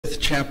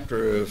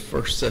chapter of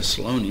 1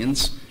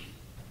 Thessalonians,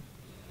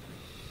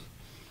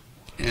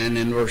 and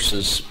in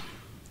verses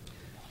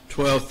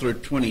 12 through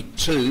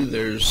 22,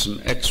 there's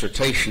some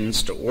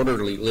exhortations to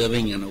orderly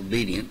living and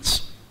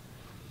obedience.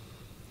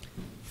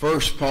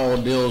 First, Paul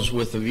deals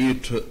with a view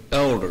to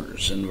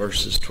elders in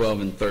verses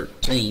 12 and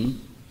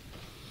 13,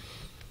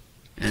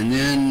 and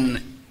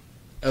then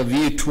a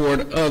view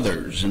toward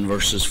others in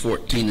verses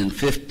 14 and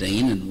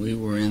 15, and we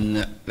were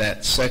in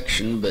that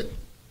section, but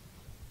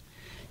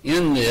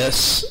in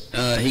this,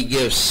 he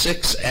gives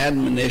 6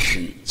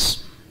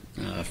 admonitions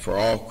for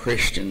all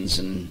Christians,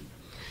 and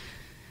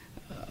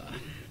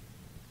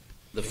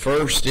the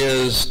first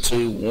is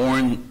to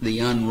warn the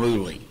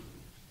unruly.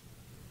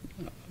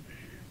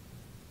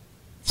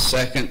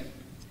 Second,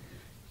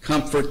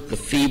 comfort the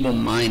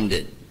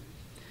feeble-minded.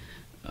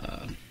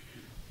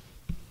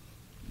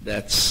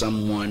 That's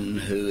someone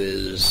who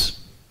is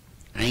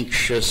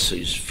anxious,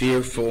 who's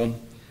fearful.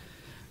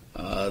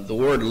 The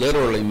word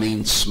literally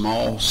means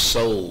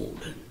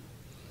small-souled.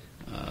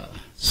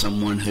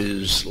 Someone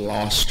who's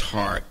lost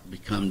heart,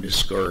 become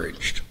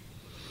discouraged.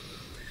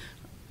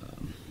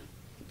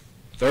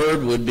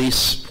 Third would be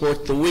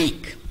support the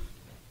weak.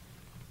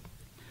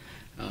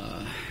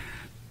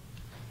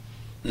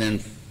 Then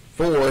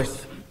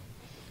fourth,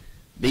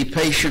 be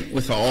patient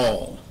with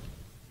all.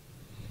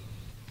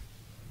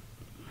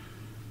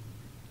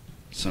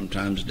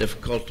 Sometimes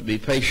difficult to be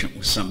patient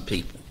with some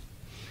people.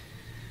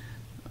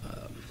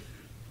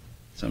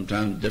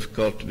 Sometimes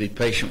difficult to be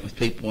patient with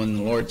people in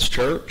the Lord's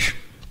church.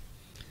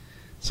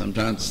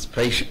 Sometimes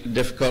it's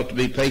difficult to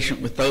be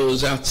patient with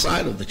those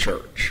outside of the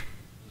church.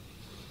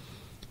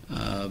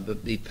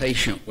 But be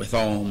patient with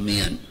all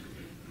men.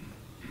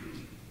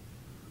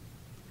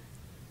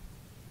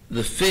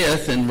 The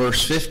fifth, in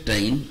verse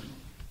 15,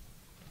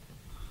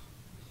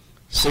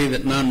 see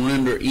that none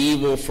render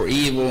evil for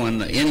evil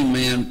unto any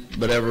man,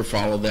 but ever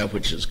follow that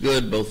which is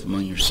good, both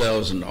among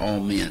yourselves and to all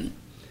men.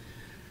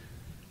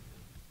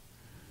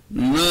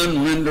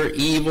 None render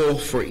evil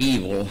for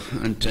evil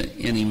unto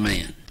any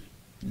man.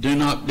 Do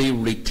not be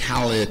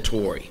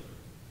retaliatory.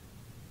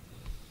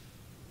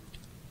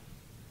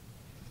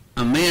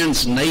 A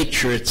man's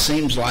nature, it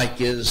seems like,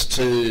 is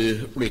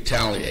to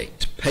retaliate,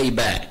 to pay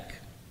back,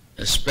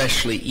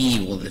 especially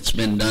evil that's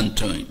been done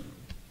to him.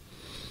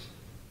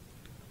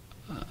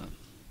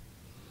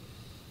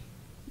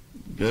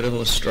 Good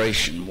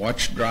illustration.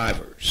 Watch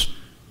drivers.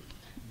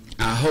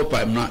 I hope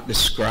I'm not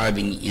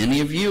describing any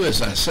of you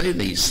as I say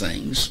these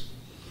things,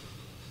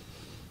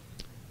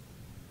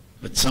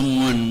 but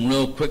someone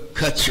real quick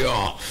cuts you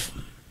off.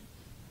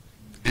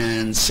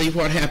 And see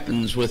what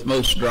happens with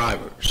most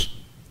drivers.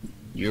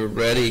 They're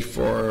ready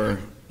for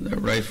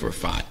a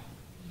fight.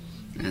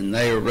 And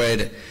they are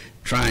ready to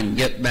try and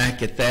get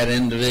back at that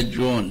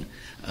individual and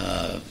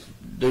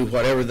do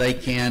whatever they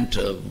can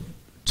to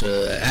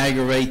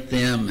aggravate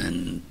them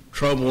and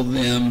trouble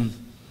them.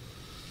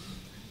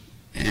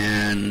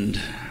 And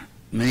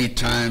many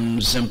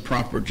times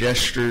improper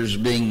gestures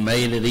being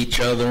made at each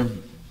other.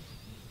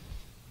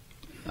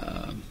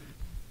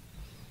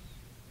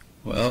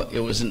 Well, it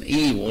was an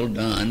evil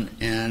done,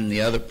 and the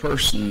other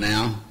person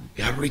now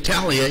got to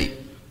retaliate.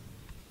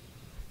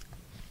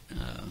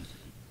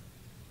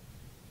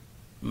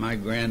 My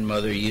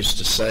grandmother used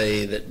to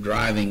say that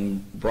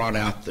driving brought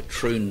out the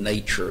true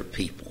nature of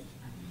people.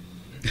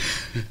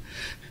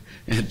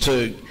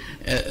 And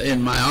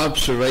in my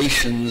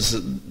observations,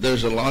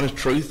 there's a lot of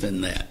truth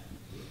in that.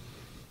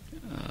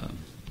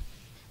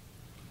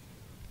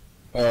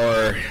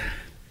 Or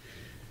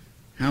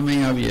how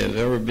many of you have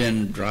ever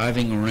been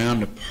driving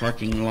around a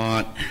parking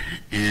lot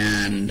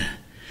and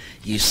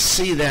you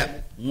see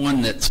that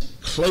one that's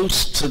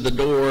close to the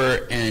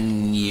door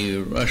and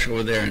you rush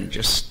over there and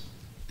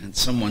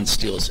someone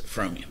steals it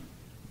from you?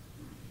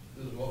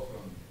 What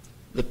from you?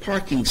 The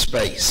parking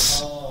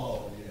space.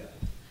 Oh,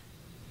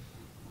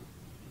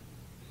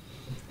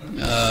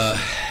 yeah.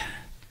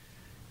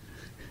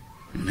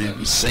 And have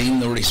you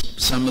seen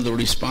some of the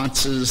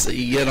responses that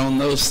you get on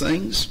those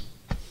things?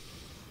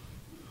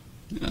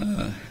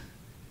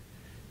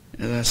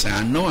 As I say,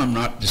 I know I'm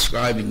not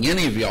describing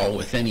any of y'all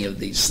with any of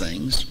these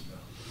things.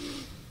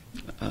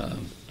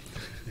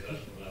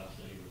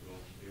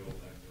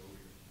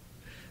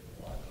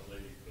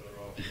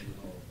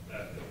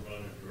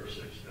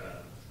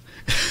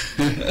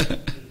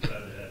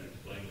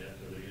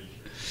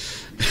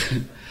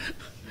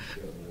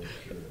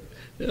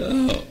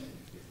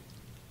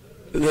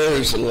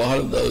 There's a lot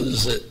of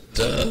those that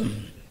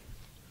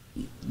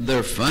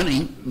they're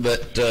funny,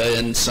 but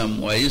in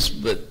some ways,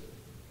 but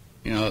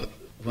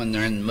when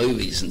they're in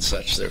movies and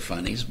such, they're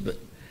funnies, but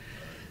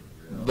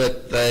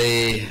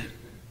they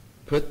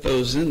put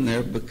those in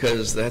there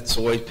because that's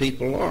the way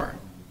people are.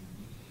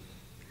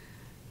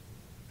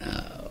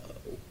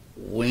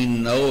 We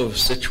know of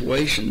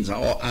situations,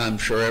 I'm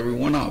sure every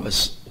one of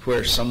us,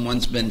 where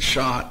someone's been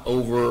shot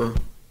over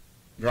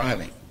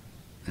driving,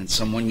 and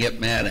someone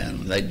get mad at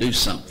them. They do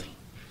something.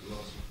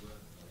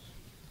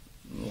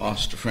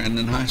 Lost a friend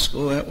in high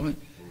school that way.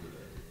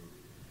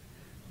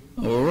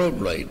 Over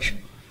road rage.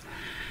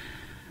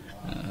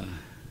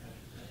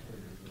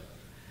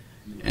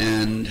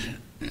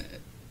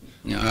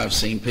 I've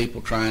seen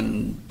people try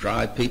and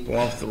drive people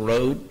off the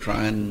road,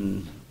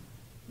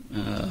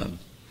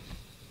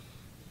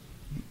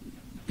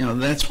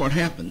 that's what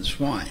happens.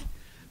 Why?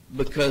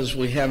 Because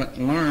we haven't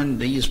learned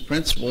these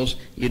principles.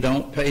 You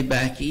don't pay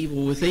back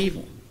evil with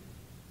evil.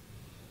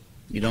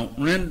 You don't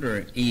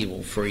render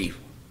evil for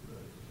evil.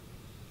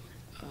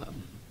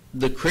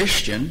 The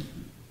Christian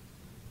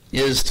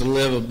is to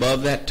live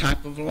above that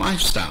type of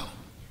lifestyle.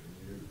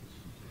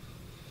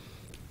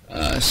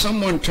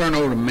 Someone turn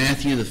over to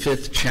Matthew, the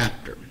 5th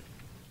chapter,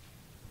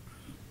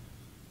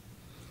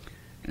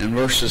 and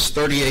verses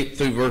 38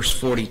 through verse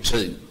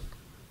 42.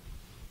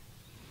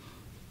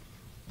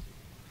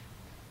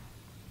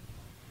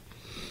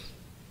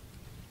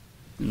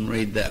 And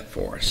read that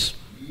for us.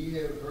 Ye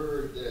have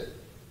heard that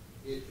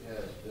it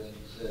has been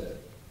said,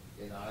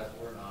 an eye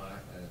for an eye,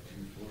 and a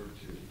tooth for a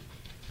tooth.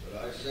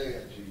 But I say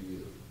unto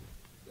you,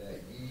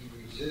 that ye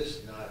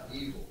resist not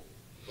evil,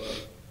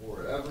 but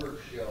whoever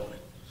shall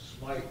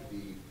smite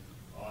thee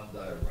on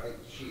thy right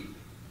cheek,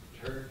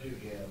 turn to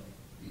him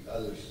the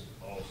others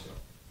also.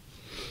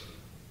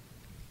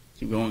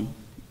 Keep going.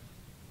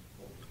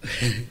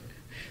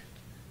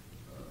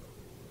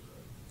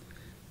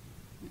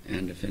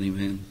 And if any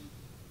man...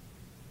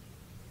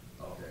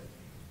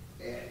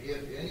 And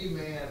if any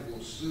man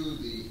will sue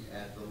thee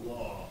at the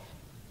law,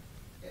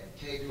 and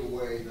take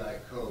away thy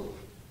coat,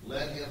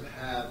 let him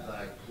have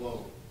thy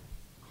cloak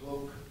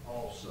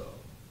also.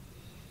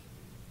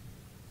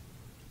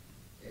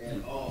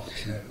 And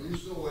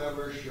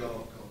whosoever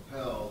shall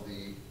compel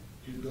thee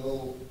to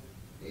go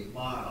a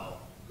mile,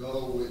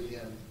 go with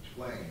him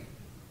twain.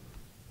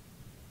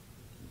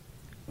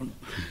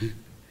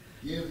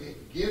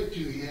 Give to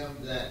him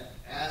that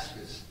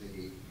asketh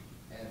thee,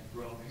 and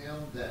from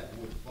him that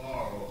would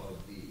borrow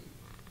of thee,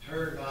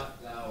 turn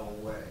not thou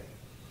away.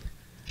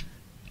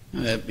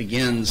 It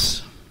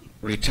begins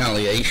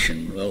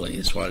retaliation, really,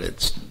 is what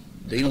it's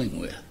dealing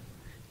with.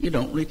 You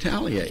don't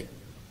retaliate.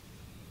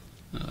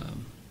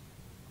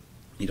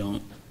 You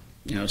don't,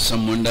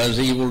 someone does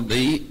evil to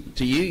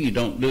you, you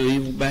don't do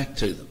evil back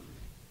to them.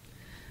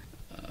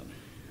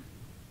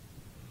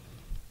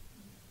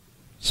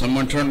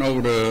 Someone turn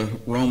over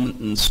to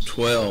Romans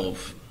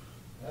 12.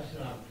 That's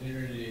an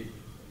opportunity, if you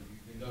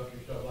conduct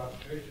yourself like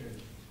a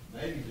Christian,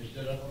 maybe to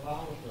set up a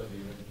Bible study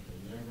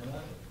and never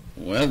know.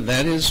 Well,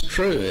 that is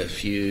true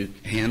if you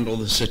handle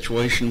the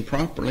situation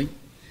properly.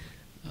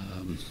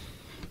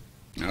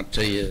 I'll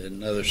tell you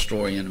another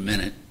story in a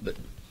minute, but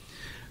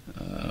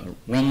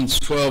Romans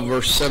 12,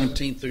 verse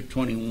 17 through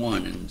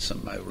 21, and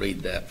somebody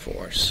read that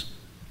for us.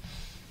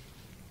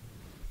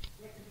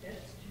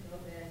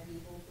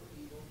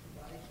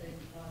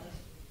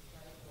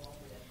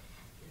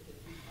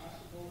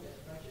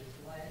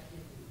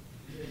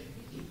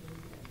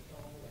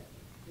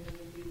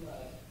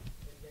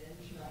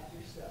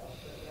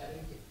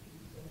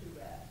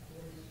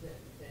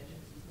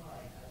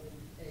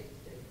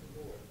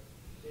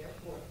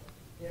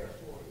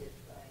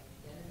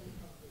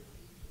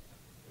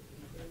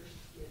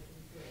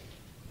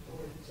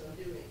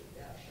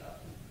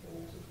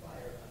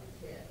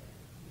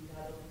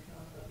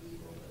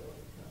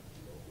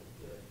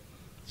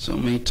 So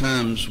many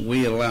times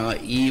we allow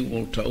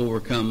evil to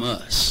overcome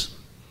us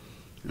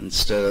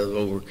instead of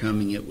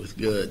overcoming it with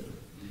good.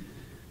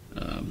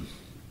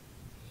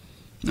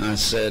 I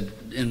said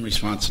in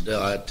response to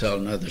that, I'd tell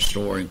another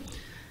story.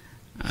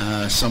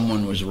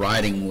 Someone was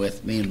riding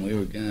with me, and we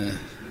were going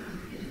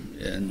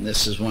to, and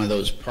this is one of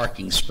those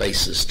parking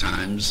spaces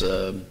times.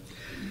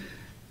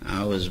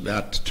 I was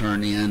about to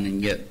turn in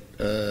and get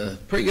a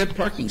pretty good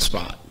parking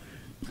spot,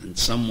 and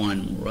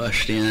someone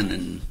rushed in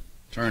and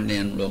turned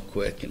in real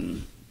quick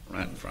and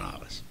right in front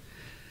of us.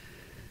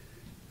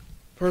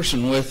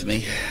 Person with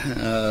me,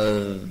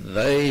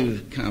 they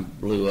kind of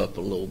blew up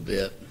a little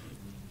bit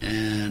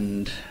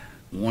and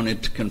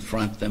wanted to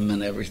confront them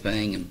and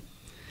everything, and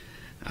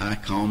I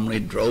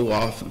calmly drove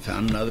off and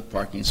found another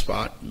parking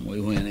spot, and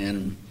we went in.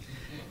 And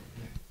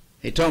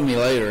he told me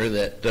later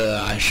that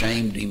I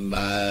shamed him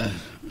by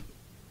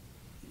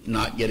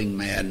not getting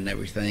mad and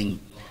everything.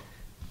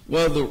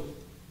 Well,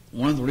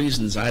 one of the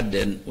reasons I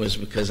didn't was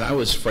because I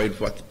was afraid of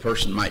what the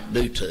person might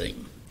do to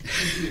him.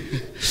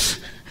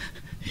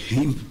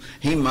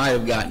 He might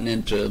have gotten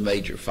into a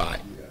major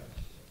fight.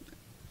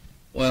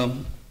 Well,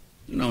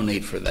 no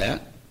need for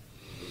that.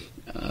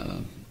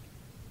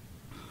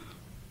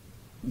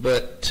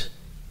 But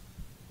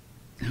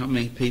how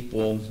many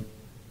people,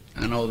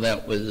 I know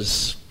that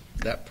was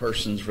that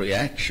person's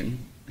reaction.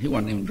 He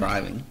wasn't even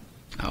driving.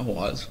 I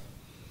was.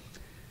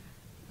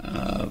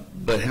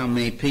 But how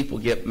many people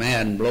get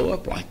mad and blow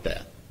up like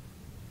that?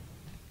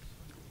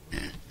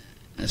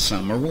 And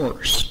some are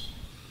worse.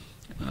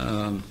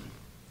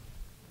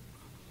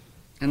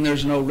 And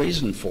there's no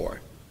reason for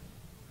it.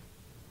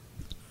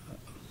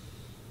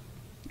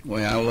 The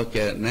way I look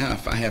at it now,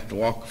 if I have to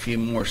walk a few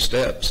more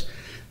steps,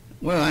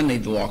 well, I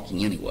need the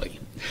walking anyway.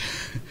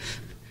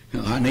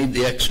 I need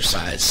the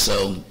exercise,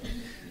 so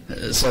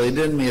he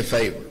did me a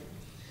favor.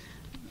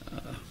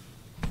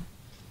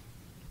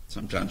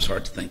 Sometimes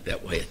hard to think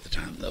that way at the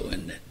time, though,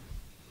 isn't it?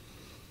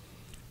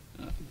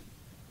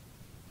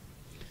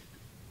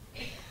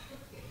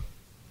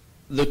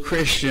 The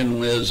Christian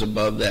lives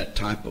above that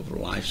type of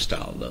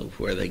lifestyle, though,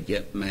 where they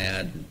get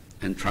mad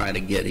and try to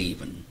get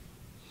even.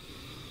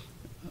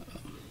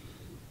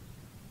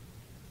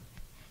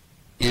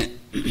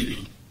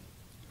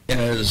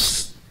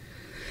 As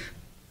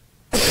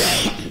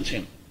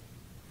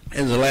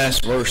the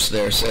last verse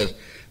there says,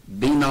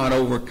 be not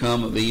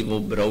overcome of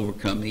evil, but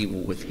overcome evil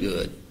with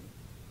good.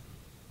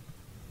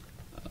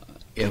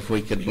 If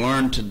we could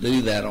learn to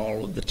do that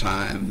all of the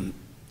time,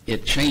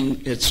 it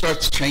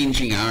starts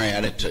changing our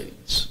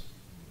attitudes.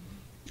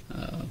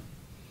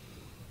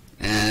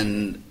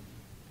 And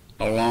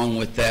along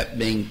with that,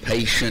 being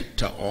patient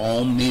to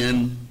all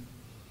men,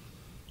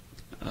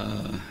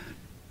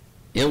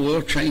 it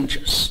will change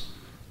us.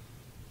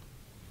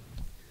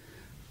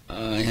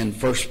 In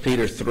 1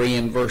 Peter 3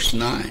 and verse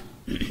 9,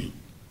 he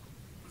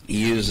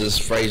uses this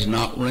phrase,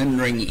 not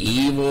rendering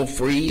evil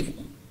for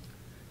evil,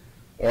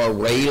 or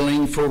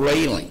railing for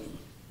railing.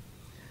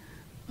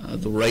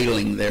 The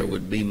railing there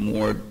would be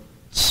more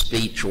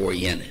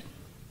speech-oriented.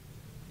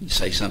 You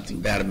say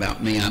something bad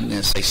about me, I'm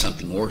going to say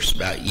something worse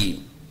about you.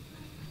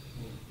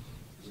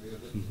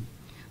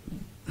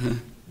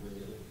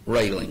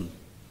 Railing.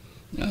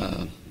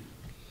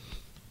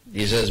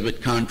 He says,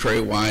 but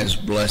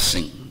contrariwise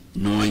blessing,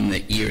 knowing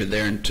that ye are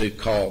thereunto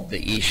called,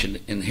 that ye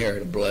should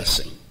inherit a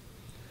blessing.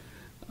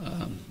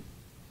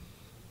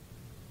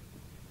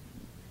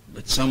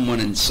 But someone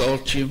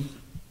insults you,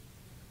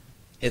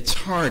 it's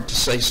hard to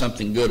say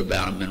something good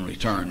about them in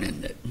return,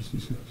 isn't it?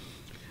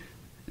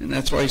 And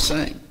that's what he's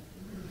saying.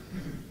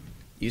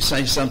 You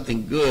say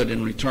something good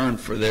in return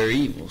for their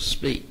evil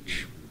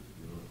speech.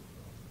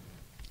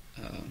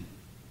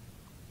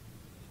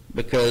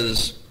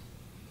 Because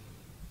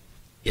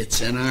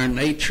it's in our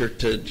nature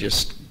to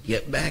just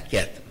get back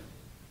at them.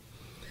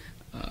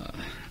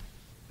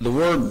 The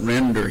word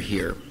render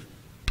here,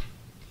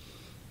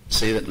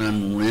 see that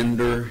none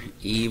render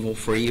evil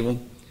for evil?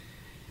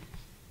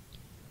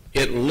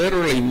 It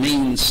literally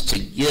means to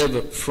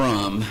give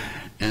from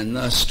and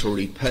thus to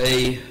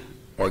repay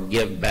or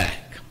give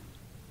back.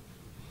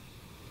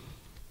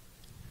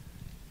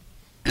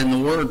 And the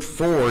word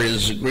for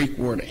is the Greek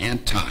word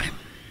anti.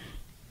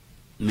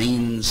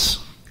 Means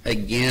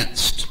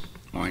against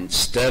or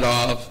instead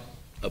of,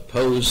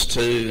 opposed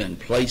to, in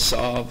place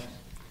of.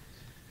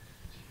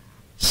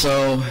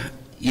 So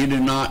you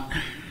do not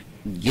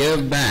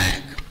give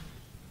back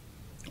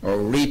or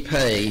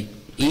repay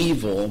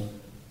evil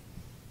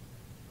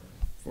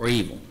for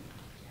evil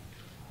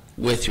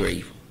with your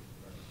evil.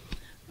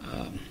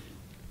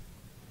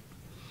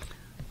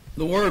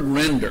 The word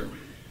render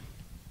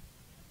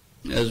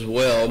as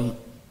well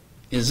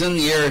is in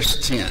the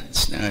aorist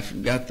tense. Now, if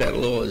you've got that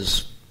little,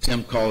 as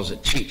Tim calls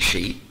it, cheat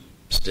sheet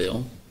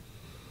still,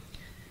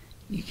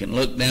 you can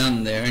look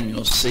down there and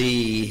you'll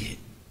see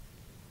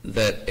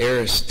that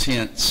aorist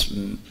tense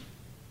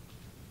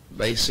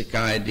basic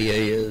idea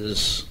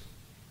is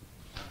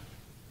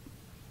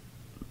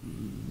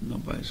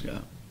nobody's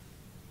got.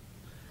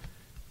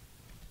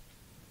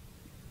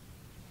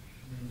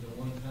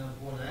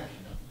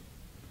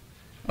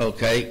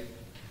 Okay.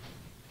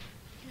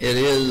 It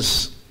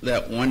is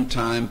that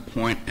one-time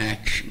point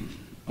action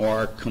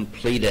or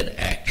completed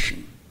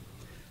action.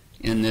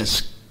 In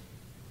this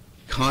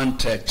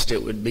context,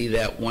 it would be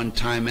that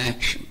one-time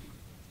action.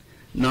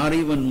 Not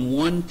even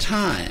one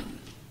time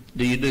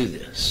do you do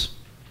this.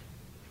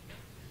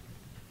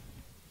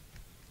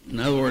 In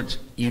other words,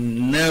 you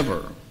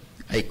never,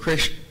 a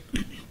Christian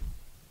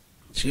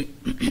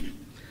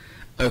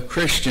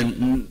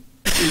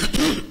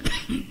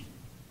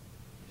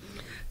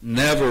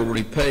never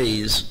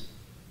repays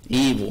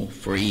evil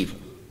for evil.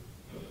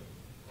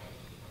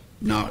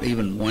 Not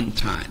even one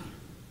time.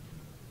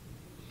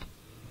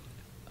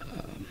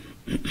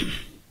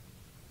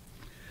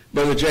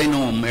 Brother J.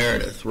 Noel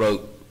Meredith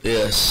wrote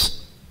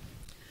this,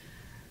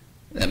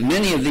 that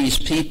many of these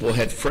people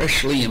had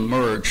freshly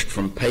emerged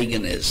from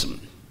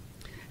paganism,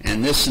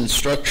 and this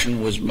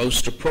instruction was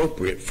most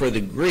appropriate, for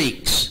the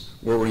Greeks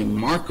were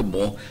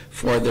remarkable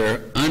for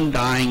their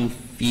undying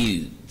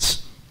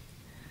feuds.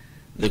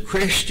 The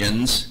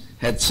Christians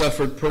had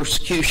suffered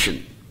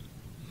persecution.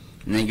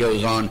 And then he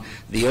goes on,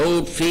 the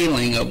old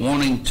feeling of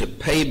wanting to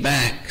pay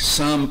back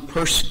some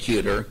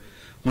persecutor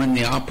when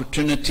the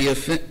opportunity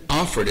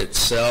offered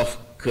itself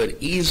could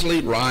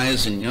easily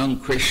rise in young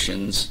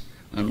Christians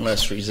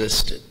unless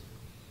resisted.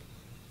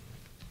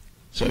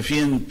 So if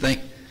you didn't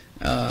think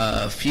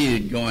a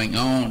feud going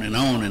on and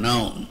on and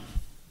on,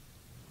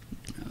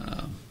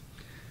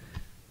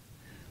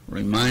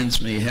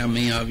 reminds me how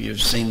many of you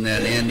have seen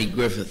that Andy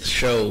Griffith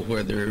show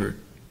where there are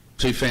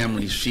two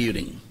families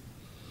feuding.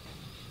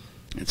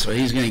 And so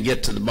he's going to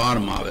get to the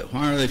bottom of it.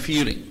 Why are they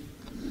feuding?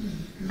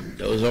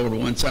 Goes over to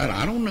one side,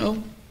 I don't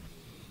know.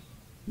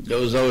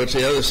 Goes over to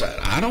the other side,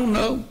 I don't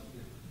know.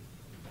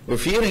 We're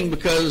feuding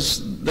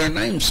because their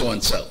name's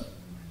so-and-so.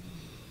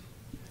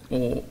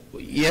 Well,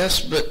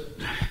 yes, but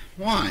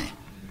why?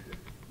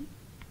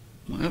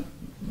 Well,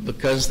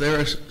 because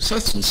they're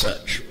such and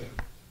such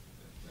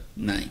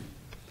name.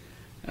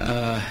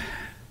 Yeah,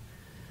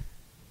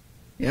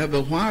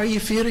 but why are you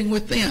feuding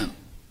with them?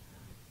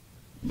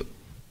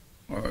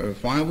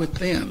 why with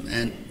them?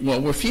 And,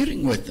 well, we're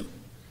feuding with them.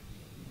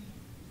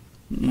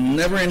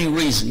 Never any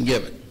reason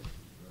given.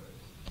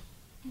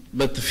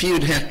 But the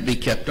feud had to be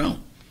kept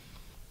on.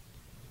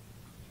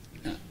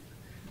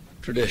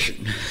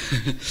 Tradition.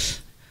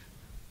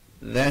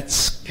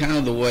 That's kind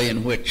of the way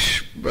in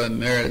which Brother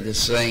Meredith is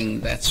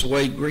saying that's the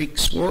way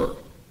Greeks were.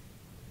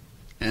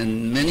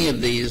 And many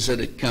of these that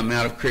had come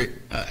out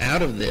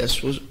of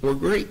this were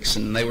Greeks,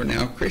 and they were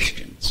now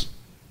Christians.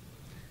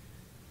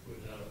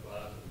 Would that apply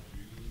to the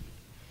Jews?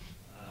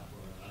 Eye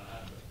for an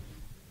eye?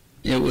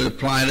 It would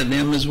apply to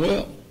them as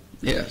well.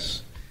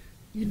 Yes.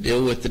 You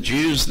deal with the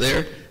Jews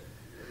there.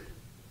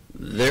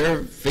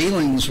 Their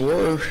feelings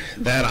were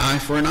that eye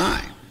for an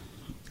eye.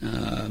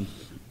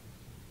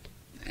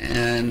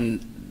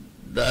 And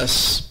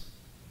thus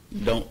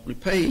don't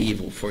repay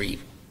evil for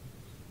evil.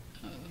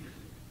 Yes,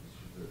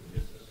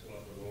 that's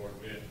what the Lord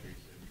meant. He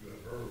said, you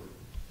have heard,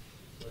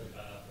 say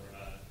eye for an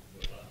eye,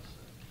 but not the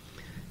same.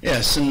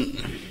 Yes, and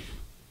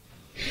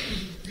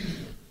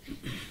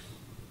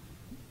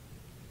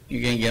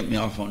you're going to get me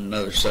off on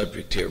another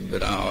subject here, but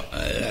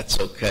that's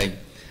okay.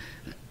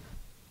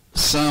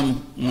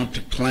 Some want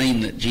to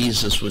claim that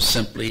Jesus was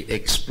simply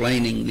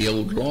explaining the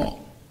old law.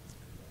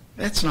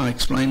 That's not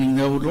explaining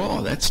the old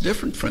law. That's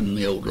different from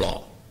the old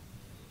law.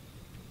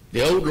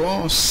 The old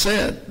law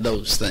said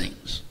those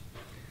things.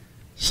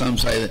 Some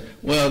say that,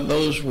 well,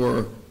 those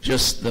were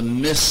just the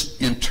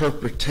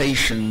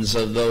misinterpretations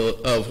of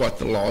what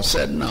the law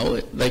said. No,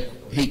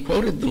 he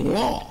quoted the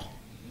law.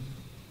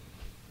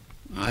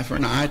 Eye for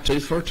an eye,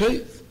 tooth for a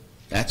tooth.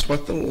 That's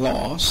what the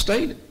law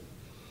stated.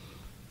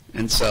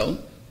 And so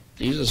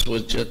Jesus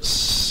was just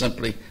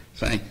simply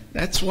saying,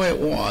 that's the way it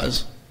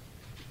was.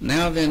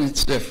 Now then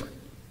it's different.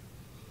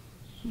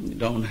 You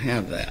don't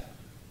have that.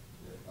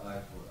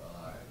 Eye for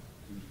eye,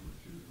 tooth for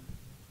tooth.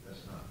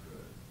 That's not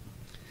good.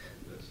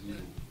 That's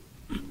evil.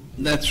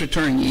 That's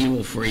returning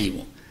evil for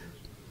evil.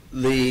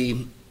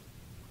 There's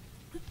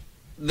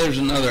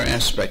another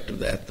aspect of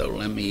that, though.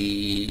 Let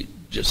me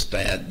just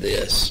add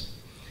this.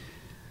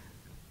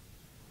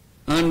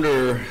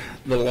 Under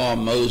the law of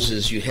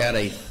Moses, you had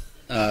a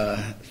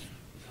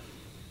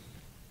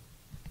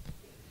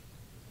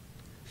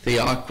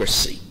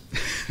theocracy.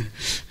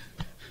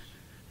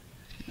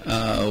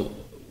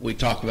 We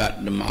talk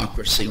about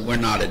democracy. We're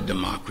not a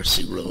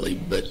democracy, really,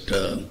 but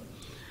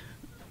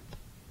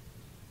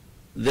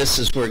this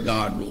is where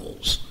God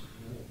rules.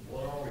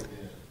 What are we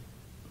then?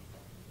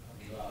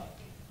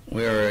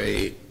 We're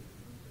a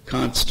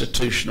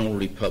constitutional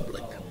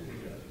republic.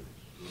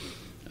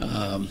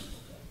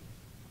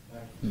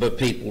 But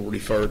people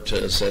refer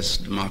to us as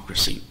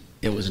democracy.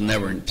 It was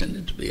never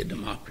intended to be a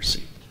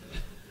democracy.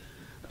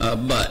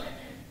 But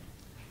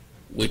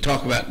we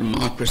talk about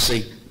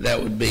democracy, that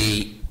would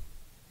be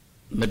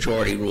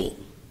majority rule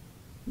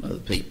of the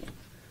people.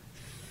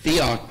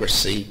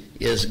 Theocracy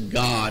is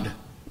God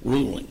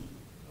ruling.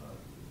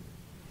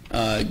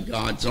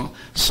 God's on.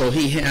 So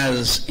he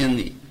has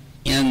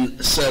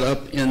set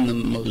up in the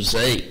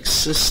Mosaic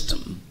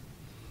system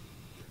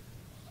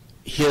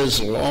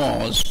his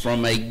laws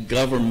from a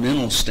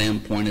governmental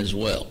standpoint as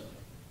well.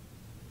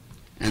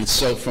 And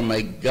so from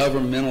a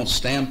governmental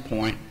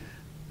standpoint,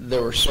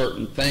 there were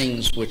certain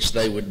things which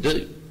they would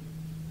do.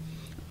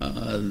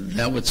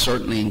 That would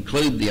certainly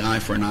include the eye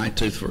for an eye,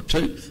 tooth for a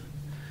tooth.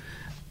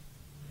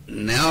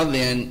 Now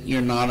then,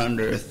 you're not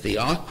under a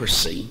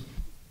theocracy.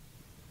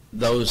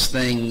 Those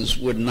things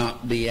would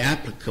not be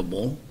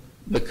applicable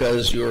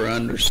because you're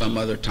under some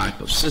other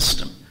type of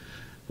system,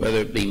 whether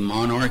it be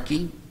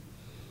monarchy,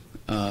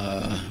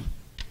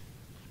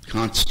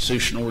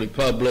 constitutional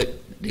republic,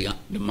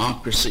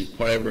 democracy,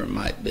 whatever it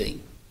might be.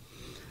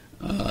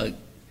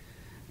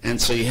 And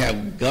so you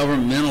have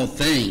governmental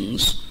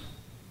things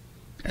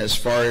as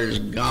far as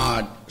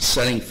God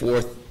setting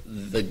forth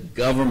the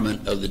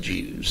government of the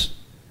Jews.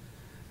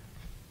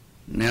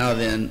 Now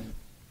then,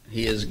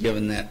 he has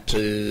given that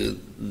to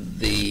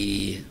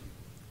the,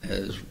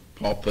 as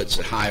Paul puts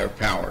it, higher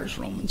powers,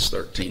 Romans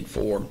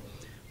 13:4,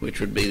 which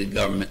would be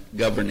the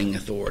governing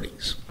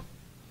authorities.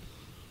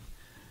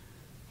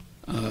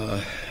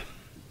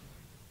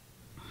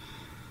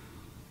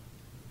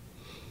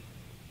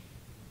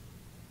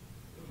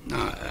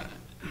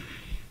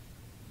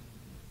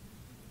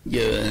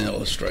 Give an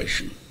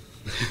illustration.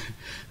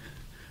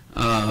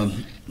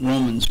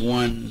 Romans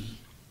 1,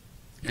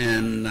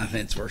 and I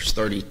think it's verse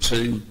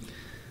 32,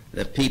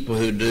 that people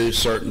who do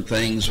certain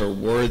things are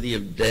worthy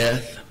of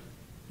death,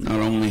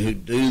 not only who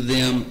do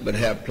them, but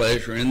have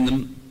pleasure in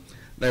them.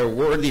 They're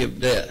worthy of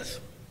death.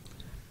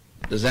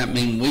 Does that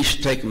mean we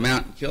should take them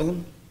out and kill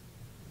them?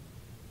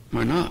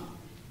 Why not?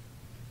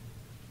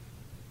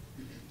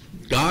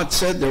 God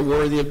said they're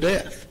worthy of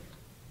death.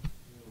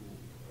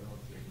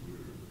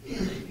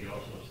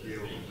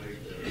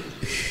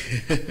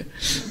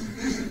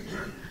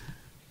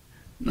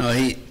 No,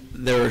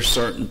 there are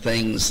certain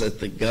things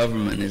that the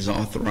government is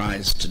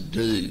authorized to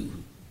do,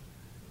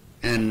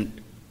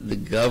 and the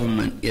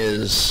government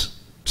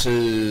is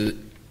to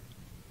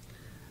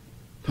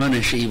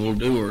punish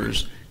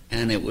evildoers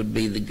and it would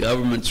be the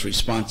government's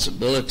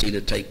responsibility to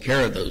take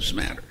care of those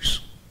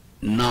matters,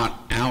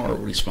 not our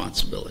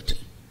responsibility.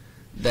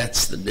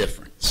 That's the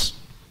difference.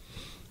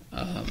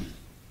 Shouldn't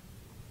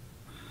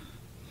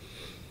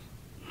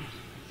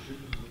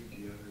we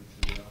be under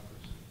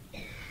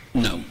theocracy?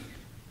 No.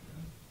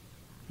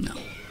 No.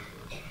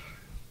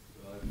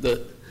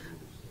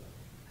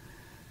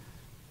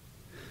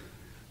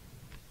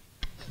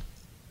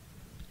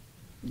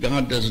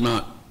 God does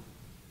not,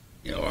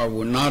 or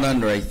we're not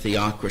under a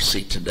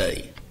theocracy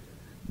today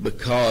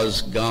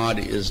because God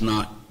is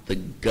not the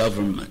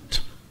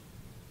government.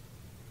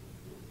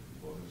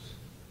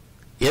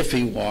 If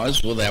he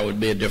was, well, that would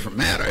be a different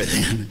matter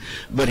then,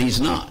 but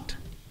he's not.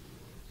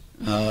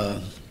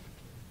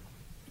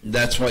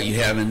 That's what you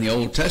have in the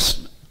Old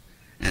Testament,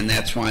 and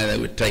that's why they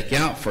would take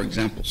out, for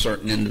example,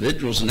 certain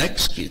individuals and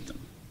execute them.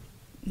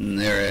 And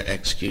their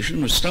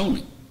execution was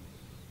stoning.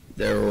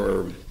 There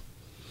were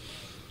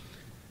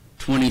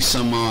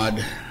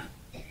 20-some-odd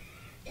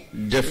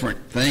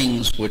different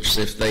things which,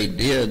 if they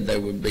did, they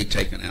would be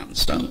taken out and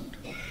stoned.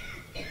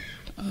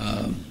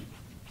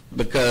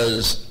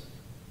 Because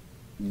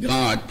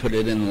God put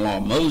it in the law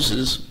of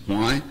Moses.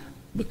 Why?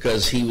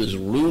 Because he was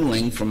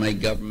ruling from a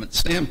government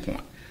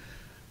standpoint.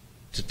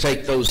 To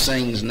take those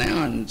things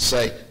now and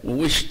say, well,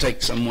 we should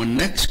take someone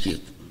and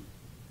execute them.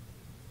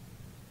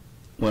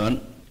 Well,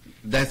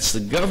 that's the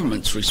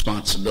government's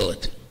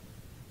responsibility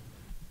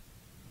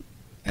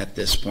at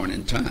this point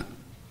in time.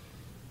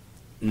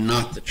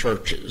 Not the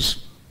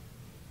churches,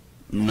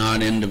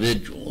 not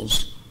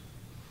individuals.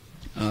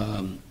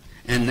 And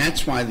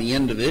that's why the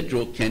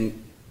individual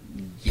can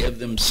give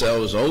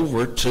themselves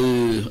over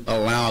to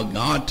allow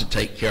God to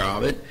take care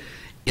of it.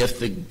 If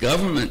the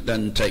government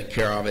doesn't take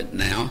care of it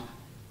now,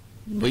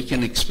 we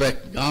can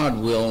expect God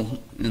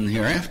will in the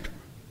hereafter.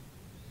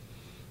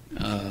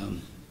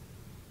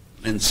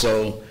 And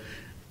so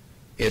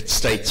it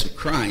states of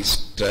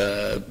Christ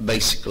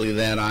basically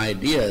that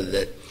idea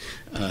that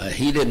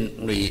he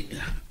didn't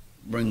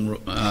bring,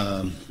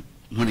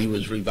 when he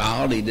was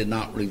reviled, he did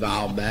not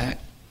revile back,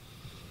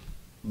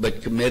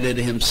 but committed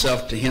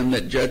himself to him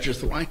that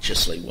judgeth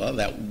righteously. Well,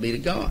 that would be to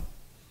God.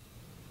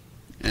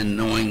 And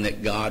knowing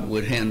that God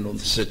would handle the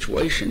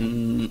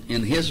situation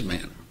in his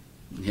manner,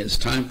 in his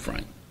time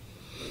frame.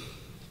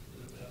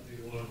 Would that be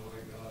one way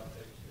God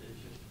takes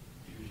vengeance,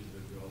 using the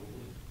gold?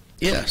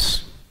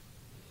 Yes.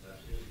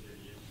 That's his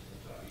vengeance,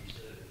 that's how he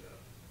set it up.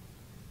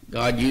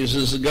 God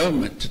uses the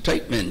government to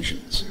take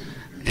vengeance.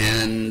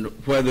 And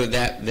whether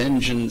that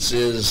vengeance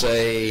is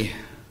a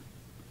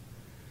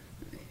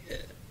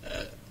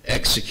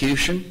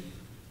execution,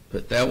 put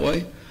it that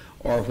way,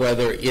 or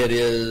whether it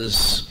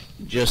is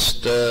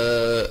just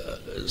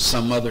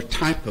some other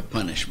type of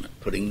punishment,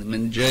 putting them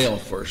in jail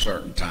for a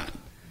certain time.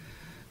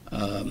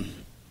 I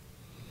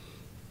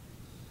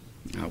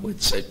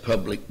would say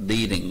public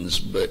beatings,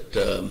 but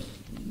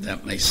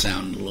that may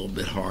sound a little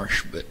bit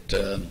harsh, but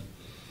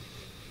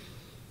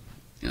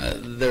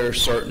there are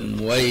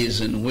certain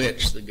ways in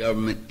which the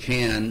government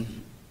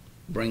can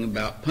bring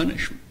about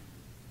punishment.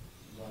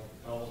 Like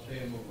the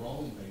Coliseum of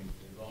Rome, they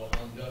brought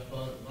unjust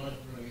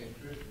punishment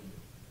against Christians.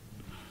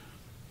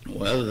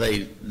 Well,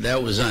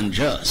 that was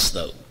unjust,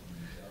 though.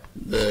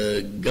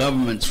 The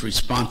government's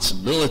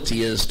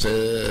responsibility is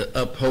to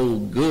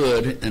uphold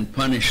good and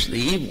punish the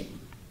evil.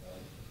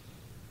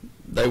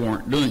 They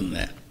weren't doing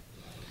that.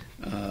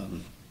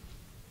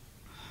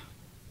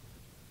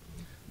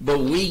 But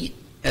we,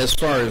 as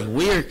far as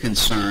we are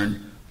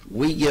concerned,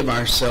 we give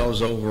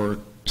ourselves over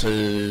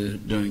to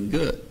doing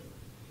good.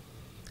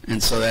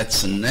 And so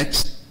that's the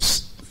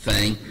next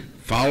thing.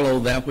 Follow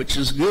that which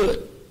is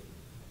good,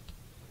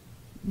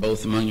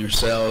 both among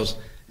yourselves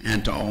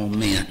and to all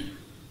men.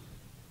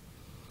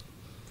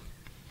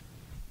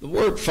 The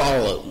word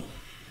follow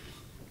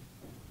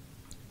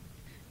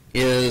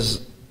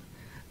is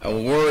a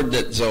word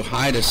that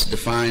Zohidus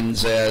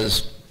defines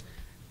as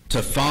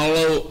to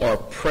follow or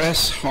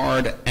press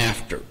hard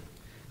after,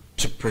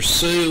 to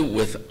pursue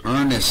with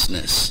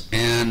earnestness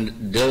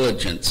and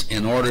diligence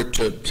in order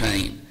to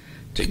obtain,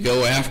 to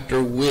go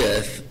after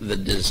with the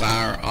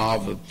desire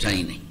of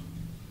obtaining.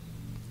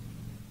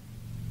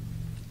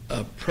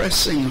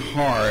 Pressing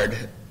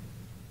hard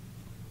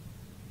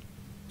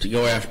to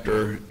go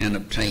after and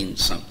obtain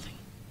something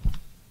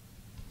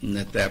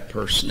that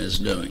person is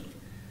doing.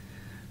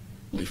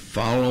 We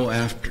follow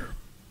after.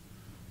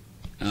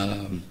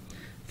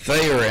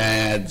 Thayer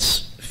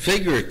adds,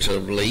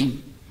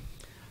 figuratively,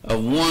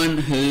 of one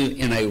who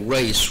in a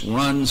race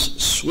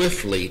runs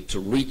swiftly to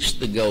reach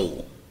the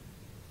goal.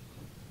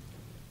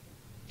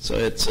 So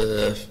it's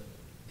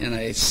in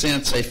a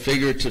sense, a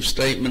figurative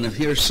statement of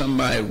here's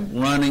somebody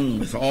running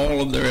with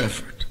all of their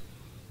effort,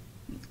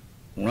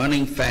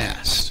 running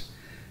fast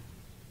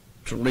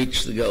to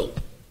reach the goal.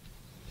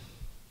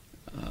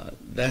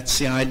 That's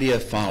the idea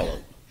of follow.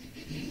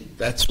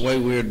 That's the way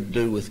we're to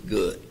do with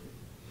good.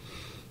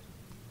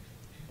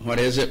 What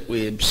is it?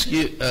 We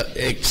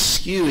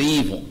eschew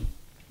evil,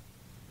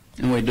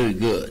 and we do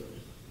good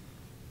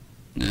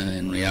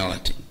in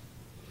reality.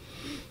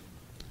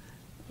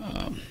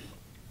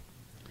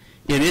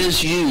 It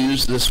is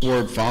used, this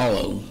word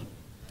follow,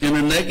 in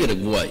a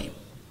negative way.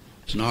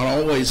 It's not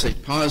always a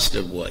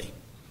positive way.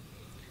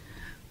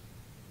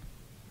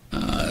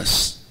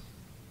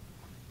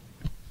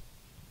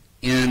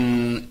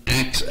 In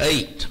Acts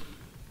 8,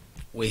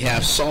 we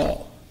have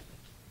Saul.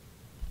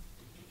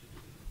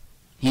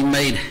 He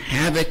made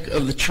havoc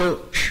of the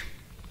church,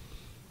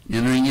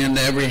 entering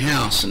into every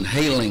house and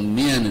hailing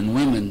men and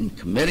women and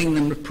committing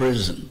them to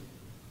prison.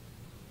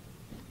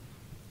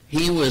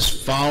 He was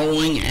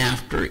following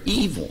after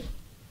evil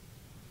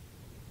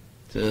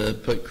to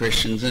put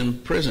Christians in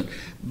prison.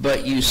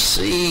 But you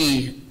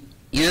see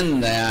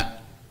in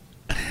that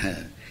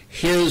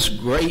his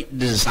great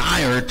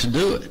desire to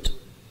do it.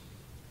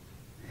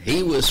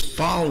 He was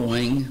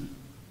following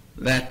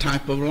that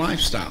type of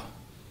lifestyle.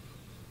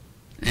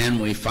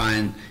 And we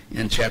find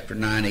in chapter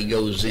 9 he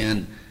goes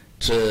in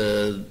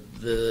to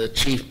the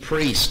chief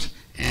priest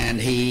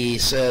and he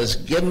says,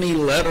 give me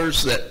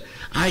letters that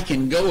I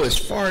can go as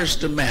far as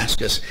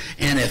Damascus,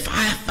 and if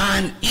I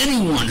find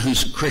anyone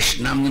who's a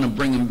Christian, I'm going to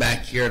bring him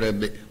back here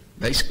to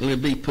basically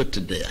be put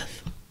to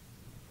death.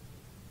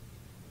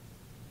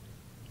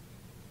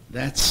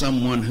 That's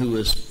someone who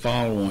is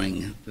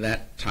following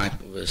that type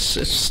of a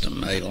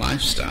system, a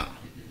lifestyle.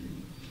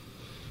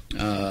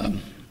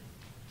 And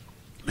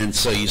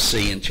so you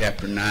see in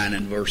chapter 9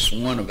 and verse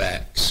 1 of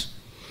Acts,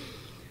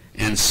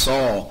 and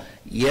Saul,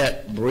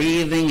 yet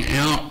breathing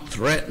out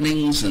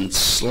threatenings and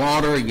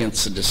slaughter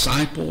against the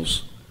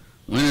disciples,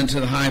 went unto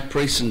the high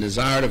priest and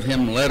desired of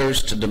him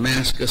letters to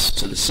Damascus,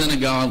 to the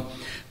synagogue,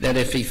 that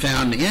if he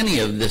found any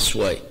of this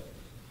way,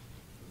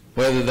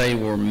 whether they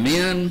were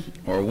men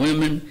or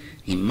women,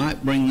 he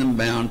might bring them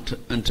bound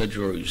unto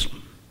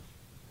Jerusalem.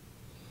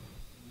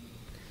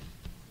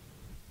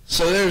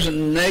 So there's a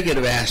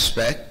negative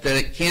aspect that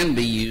it can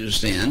be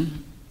used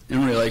in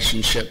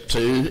relationship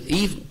to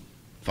evil,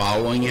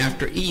 following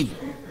after evil.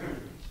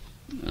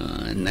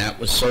 And that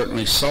was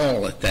certainly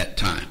Saul at that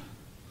time.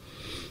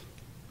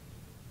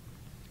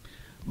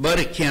 But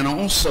it can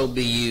also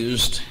be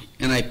used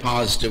in a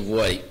positive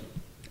way.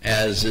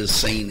 As is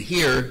seen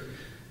here,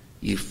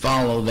 you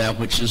follow that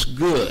which is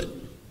good.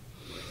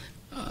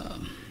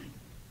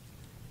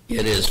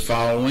 It is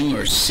following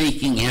or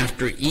seeking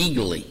after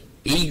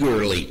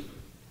eagerly.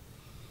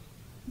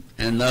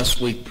 And thus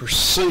we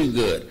pursue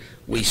good.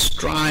 We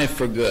strive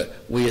for good.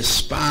 We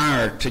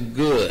aspire to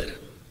good.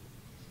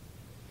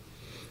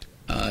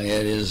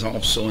 It is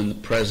also in the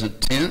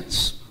present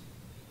tense,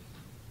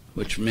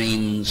 which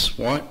means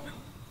what?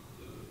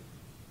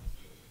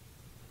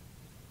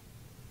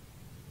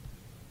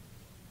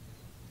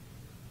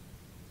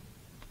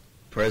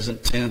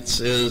 Present tense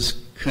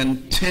is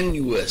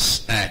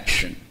continuous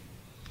action.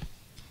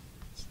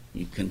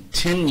 You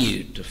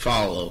continue to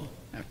follow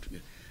after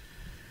good.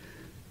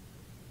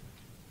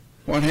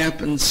 What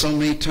happens so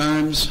many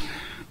times?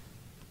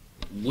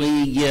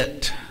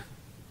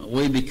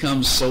 We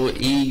become so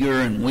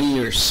eager and we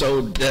are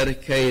so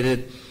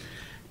dedicated,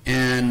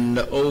 and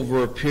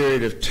over a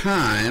period of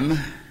time,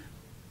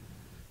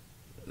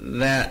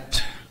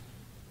 that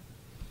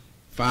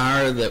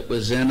fire that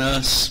was in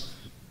us,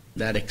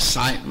 that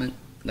excitement,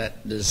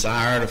 that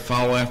desire to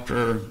follow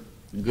after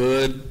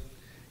good,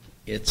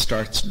 it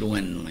starts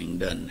dwindling,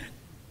 doesn't it?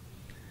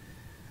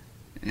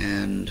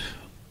 And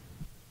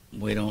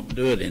we don't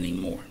do it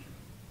anymore.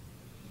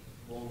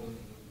 Well, when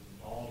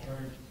Paul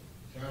turned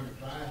to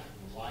Christ,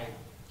 the light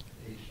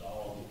he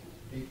saw,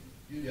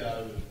 you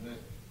guys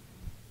meant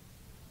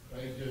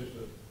praises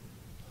of,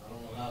 I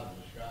don't know how to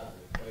describe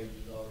it,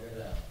 praises all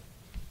get out.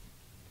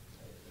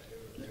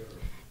 They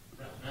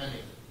were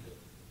running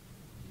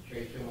to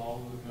chase him all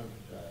over the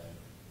countryside.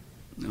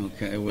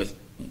 Okay,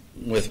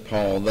 with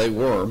Paul they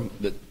were,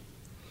 but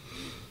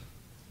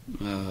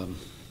That's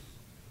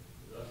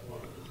one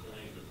of the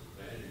things that's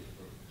advantage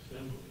from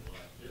assembly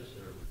like this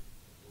every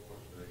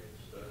Lord's Day and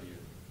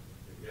studying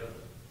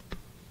together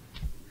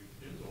to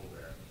rekindle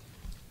that.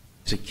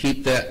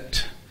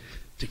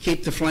 to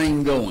keep the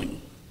flame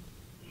going.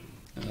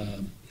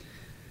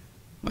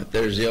 But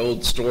there's the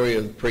old story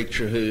of the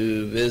preacher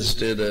who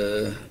visited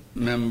a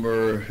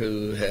member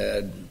who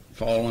had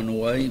fallen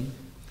away,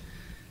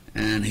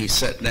 and he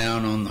sat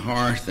down on the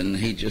hearth and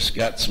he just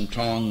got some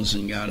tongs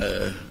and got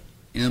a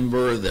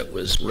ember that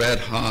was red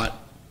hot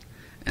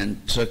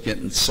and took it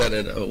and set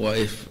it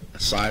away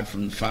aside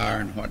from the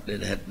fire, and what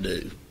did it have to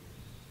do?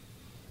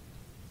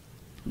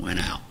 Went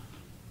out.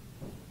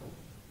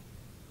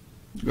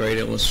 Great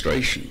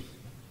illustration.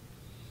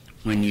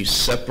 When you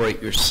separate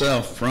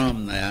yourself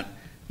from that,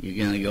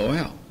 you're going to go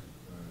out.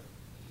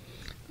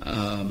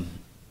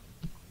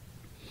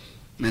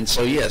 And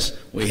so yes,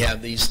 we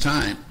have these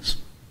times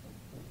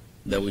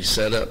that we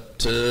set up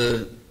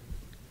to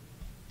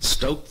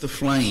stoke the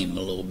flame a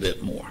little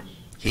bit more.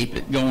 Keep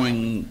it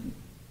going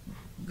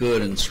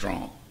good and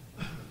strong.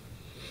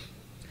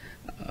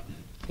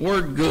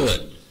 Word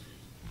good.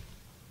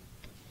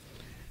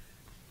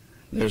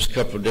 There's a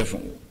couple of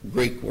different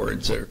Greek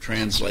words that are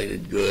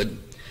translated good.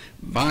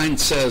 Vine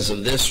says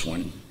of this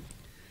one,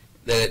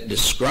 that it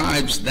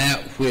describes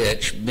that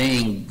which,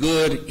 being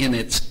good in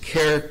its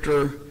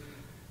character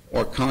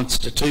or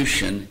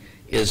constitution,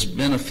 is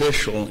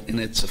beneficial in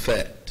its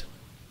effect.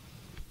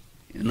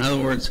 In other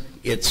words,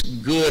 it's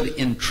good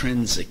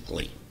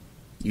intrinsically.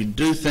 You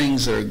do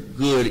things that are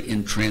good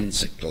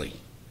intrinsically.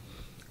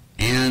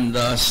 And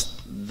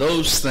thus,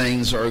 those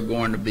things are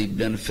going to be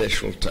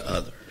beneficial to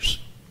others.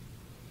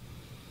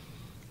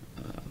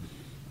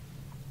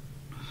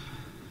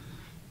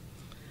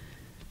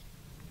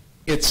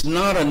 It's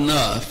not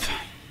enough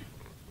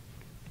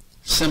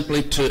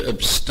simply to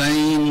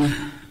abstain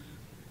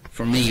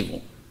from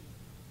evil.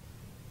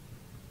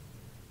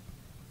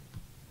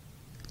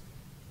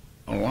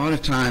 A lot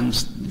of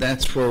times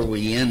that's where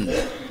we end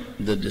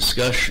the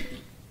discussion.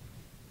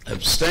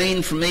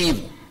 Abstain from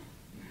evil.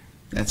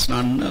 That's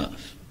not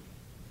enough.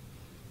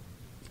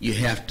 You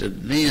have to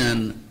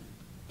then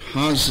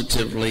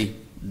positively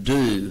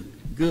do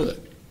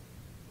good.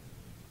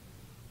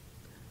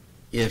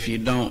 If you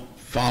don't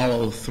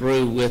follow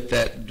through with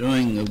that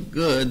doing of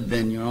good,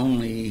 then you're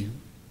only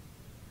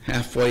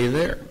halfway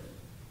there.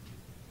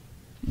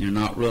 You're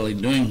not really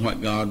doing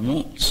what God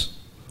wants.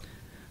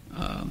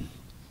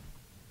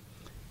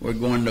 We're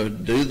going to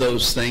do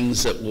those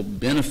things that will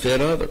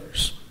benefit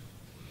others.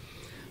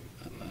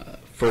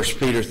 1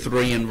 Peter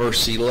 3 and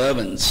verse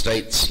 11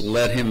 states,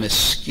 "Let him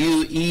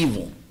eschew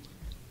evil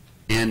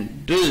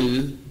and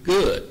do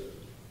good.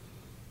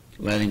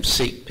 Let him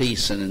seek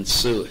peace and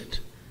ensue it."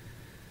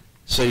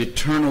 So you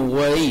turn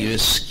away, you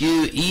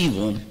eschew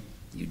evil,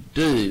 you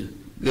do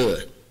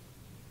good.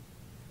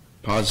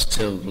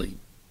 Positively,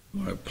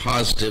 or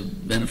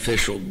positive,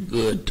 beneficial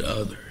good to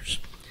others.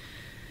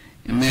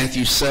 In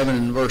Matthew 7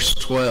 and verse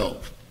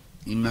 12,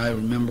 you may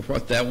remember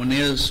what that one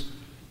is.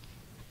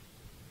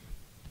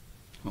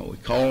 What we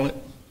call it?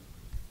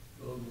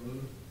 Golden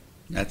rule.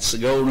 That's the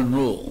golden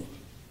rule,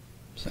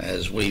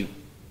 as we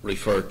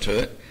refer to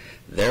it.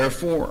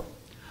 Therefore,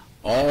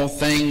 all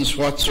things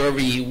whatsoever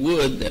ye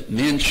would that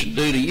men should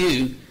do to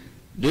you,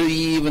 do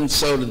ye even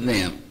so to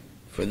them.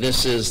 For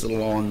this is the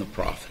law and the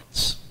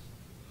prophets.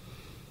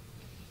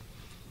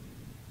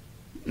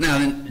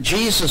 Now,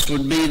 Jesus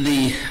would be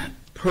the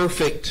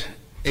perfect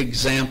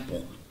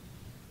example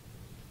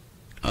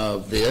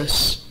of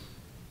this.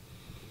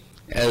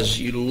 As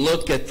you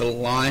look at the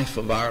life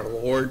of our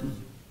Lord,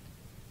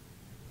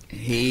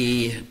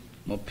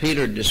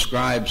 Peter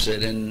describes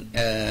it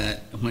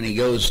when he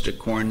goes to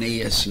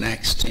Cornelius in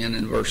Acts 10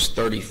 and verse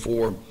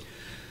 34,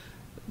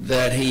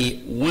 that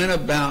he went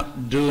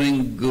about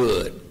doing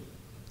good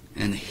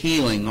and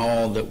healing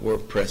all that were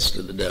oppressed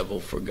of the devil,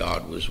 for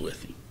God was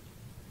with him.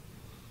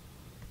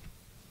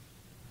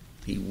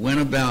 He went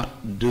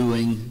about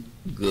doing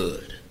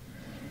good.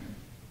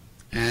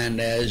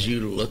 And as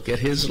you look at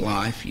his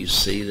life, you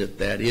see that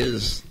that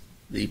is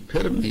the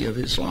epitome of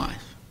his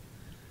life.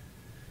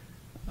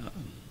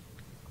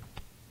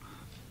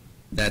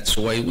 That's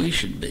the way we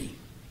should be.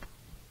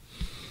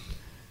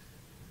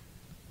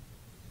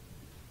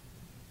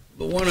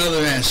 But one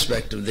other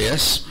aspect of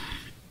this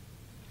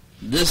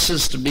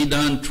is to be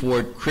done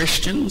toward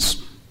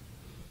Christians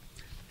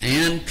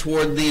and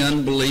toward the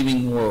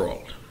unbelieving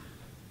world.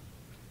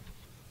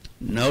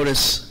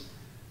 Notice,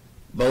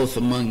 both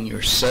among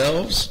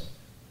yourselves,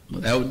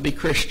 well, that would be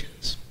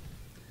Christians,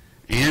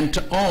 and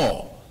to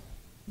all.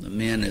 The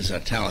men is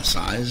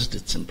italicized,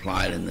 it's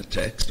implied in the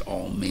text,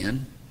 all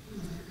men.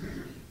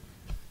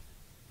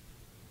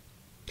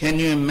 Can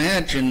you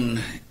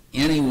imagine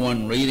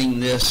anyone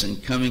reading this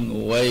and coming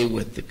away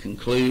with the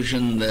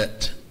conclusion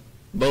that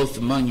both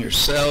among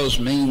yourselves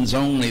means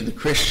only the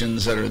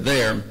Christians that are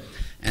there,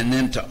 and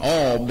then to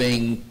all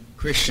being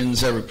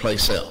Christians every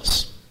place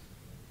else?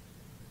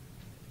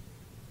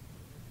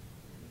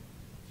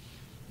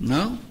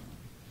 No?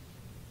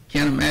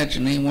 Can't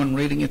imagine anyone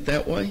reading it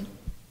that way?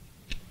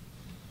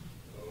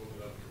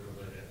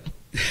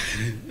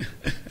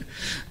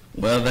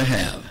 Well, they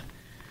have.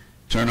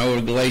 Turn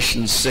over to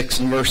Galatians 6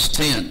 and verse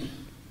 10.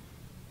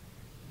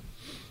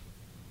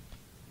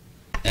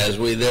 As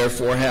we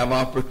therefore have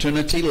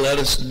opportunity, let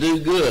us do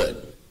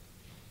good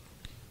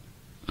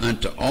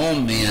unto all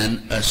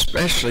men,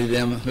 especially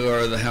them who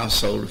are of the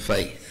household of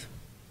faith.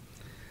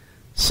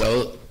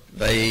 So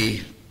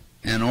they,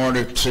 in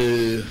order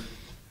to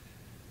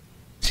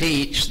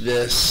teach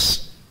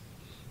this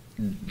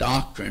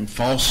doctrine,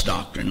 false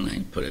doctrine, let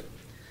me put it,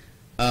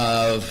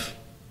 of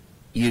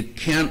you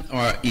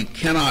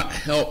cannot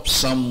help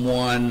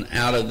someone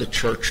out of the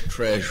church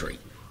treasury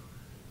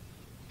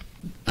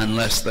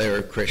unless they are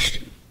a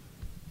Christian.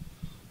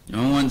 The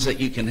only ones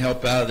that you can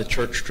help out of the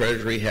church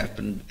treasury have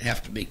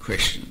to be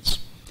Christians.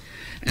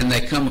 And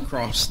they come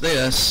across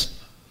this.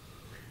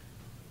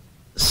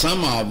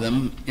 Some of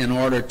them, in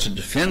order to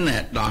defend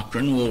that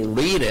doctrine, will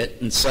read it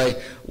and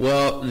say,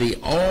 well, the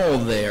all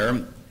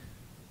there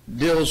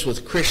deals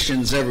with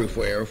Christians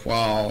everywhere,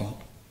 while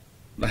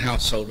the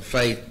household of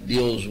faith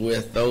deals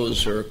with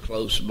those who are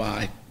close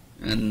by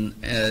and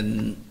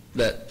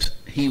that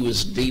he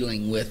was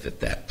dealing with at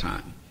that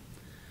time.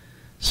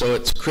 So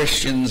it's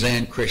Christians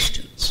and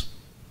Christians.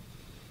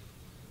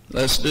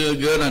 Let's do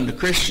good unto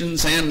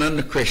Christians and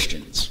unto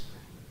Christians.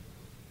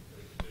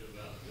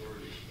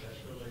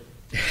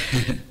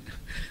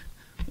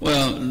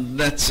 Well,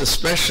 that's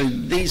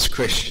especially these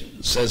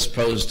Christians as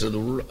opposed to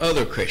the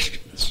other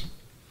Christians.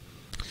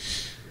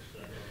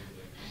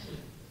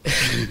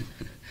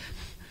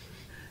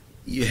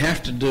 You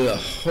have to do a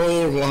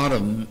whole lot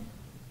of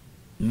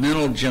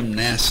mental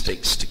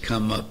gymnastics to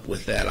come up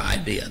with that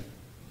idea.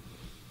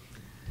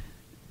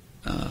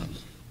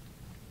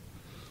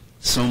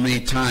 So many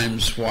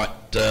times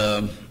what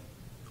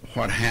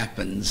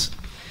happens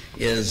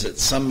is that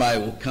somebody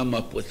will come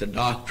up with a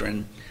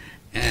doctrine,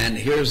 and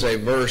here's a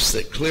verse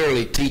that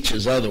clearly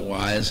teaches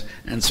otherwise,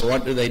 and so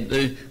what do?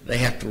 They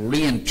have to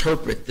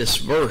reinterpret this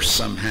verse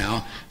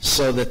somehow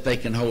so that they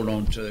can hold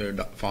on to their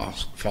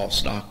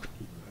false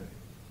doctrine.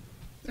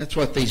 That's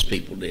what these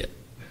people did.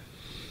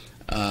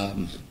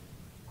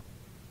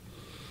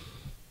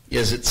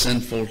 Is it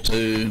sinful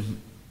to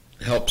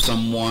help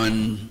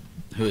someone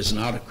who is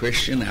not a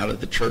Christian out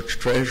of the church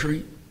treasury?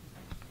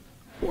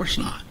 Of course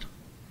not.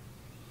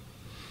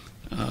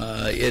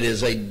 It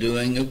is a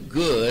doing of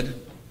good,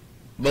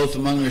 both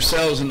among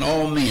yourselves and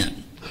all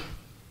men.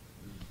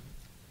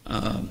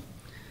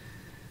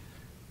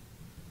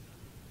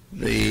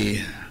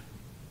 The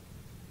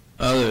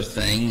other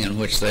thing in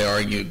which they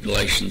argue,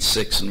 Galatians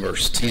 6 and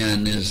verse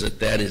 10, is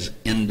that is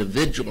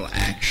individual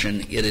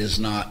action. It is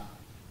not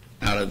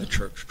out of the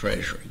church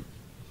treasury.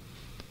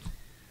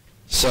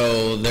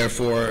 So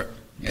therefore,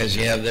 as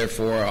you have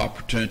therefore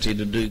opportunity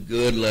to do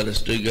good, let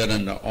us do good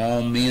unto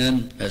all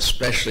men,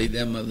 especially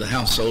them of the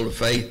household of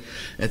faith,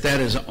 that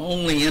is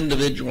only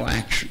individual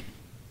action.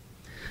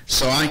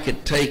 So I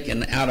could take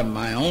and out of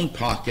my own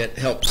pocket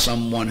help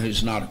someone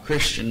who's not a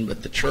Christian,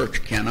 but the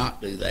church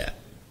cannot do that.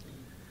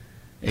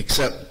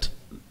 Except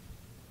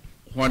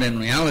what in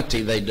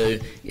reality they do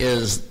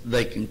is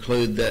they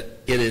conclude that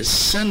it is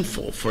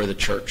sinful for the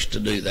church to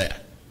do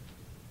that.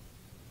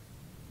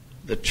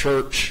 The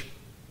church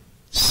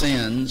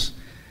sins,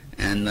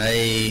 and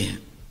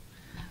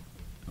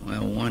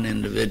one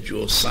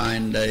individual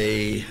signed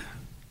a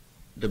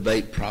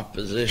debate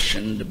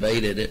proposition,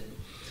 debated it.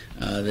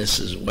 This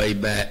is way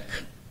back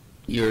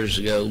years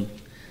ago,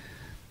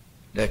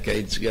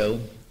 decades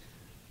ago,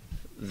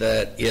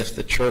 that if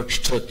the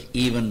church took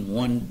even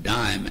one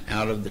dime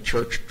out of the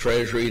church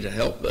treasury to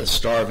help a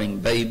starving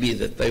baby,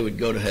 that they would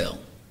go to hell.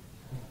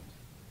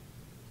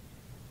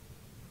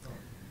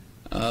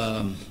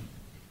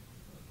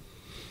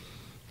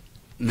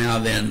 Now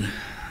then,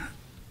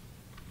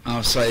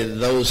 I'll say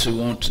those who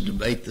want to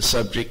debate the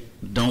subject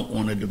don't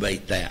want to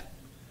debate that.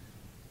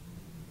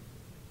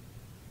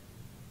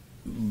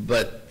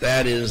 But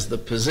that is the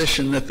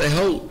position that they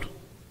hold.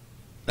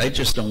 They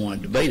just don't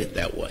want to debate it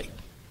that way,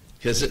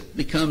 because it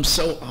becomes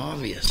so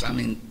obvious. I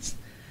mean,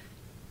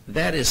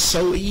 that is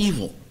so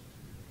evil,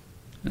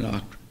 the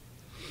doctrine.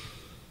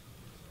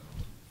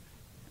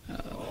 All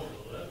the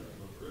letters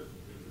were written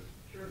to the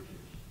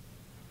churches.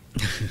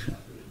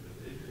 Not to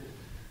individuals.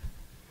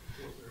 Of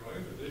course, there are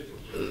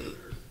individuals in the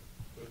church,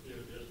 but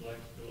they're just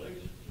like the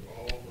Galatians, they're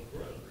all the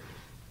brethren.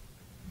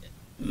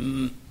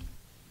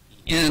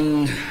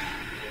 And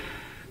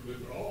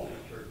With all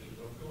the churches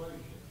of Galatia.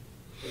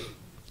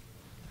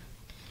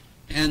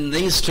 And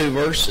these two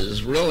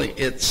verses, really,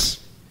 it's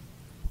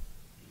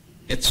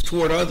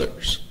toward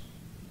others.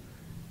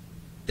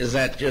 Is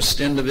that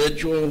just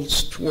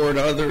individuals toward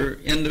other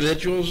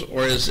individuals,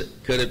 or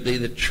could it be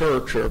the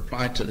church, or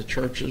apply to the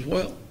church as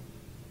well?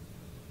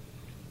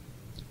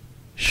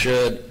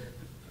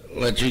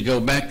 Let you go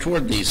back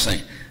toward these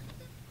things.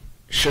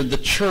 Should the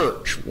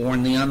church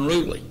warn the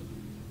unruly?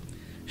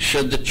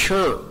 Should the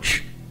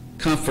church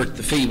comfort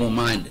the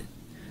feeble-minded?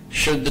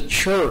 Should the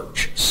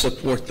church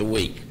support the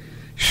weak?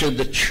 Should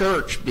the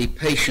church be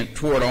patient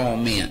toward all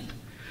men?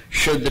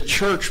 Should the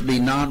church be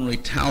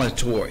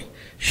non-retaliatory?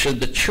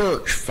 Should the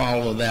church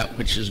follow that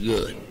which is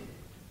good?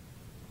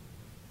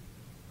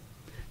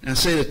 Now,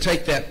 see, to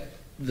take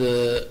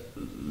the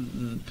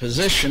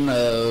position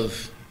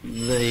of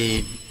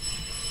the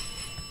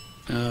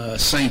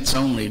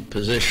saints-only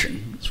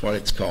position, that's what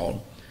it's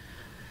called,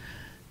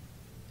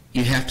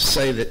 you have to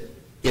say that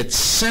it's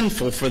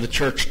sinful for the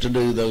church to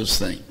do those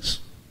things.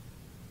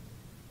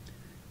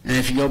 And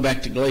if you go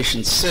back to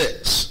Galatians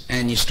 6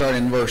 and you start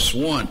in verse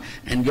 1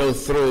 and go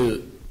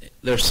through,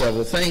 there are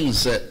several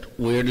things that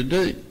we're to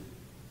do.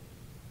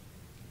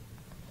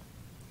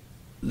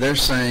 They're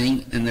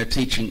saying and they're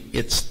teaching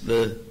it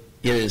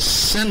is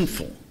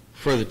sinful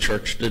for the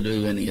church to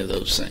do any of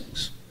those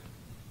things.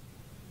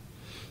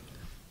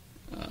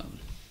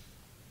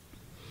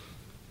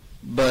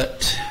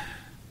 But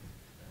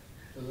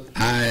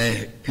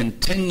I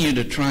continue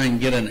to try and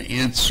get an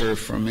answer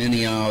from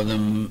any of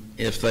them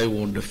if they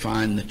will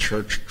define the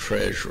church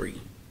treasury.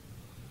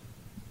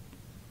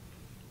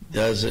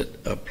 Does it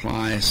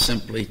apply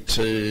simply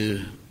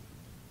to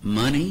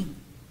money,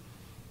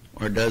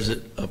 or does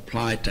it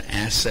apply to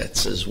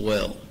assets as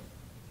well?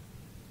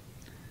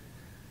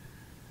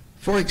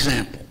 For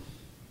example,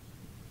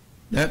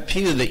 that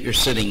pew that you're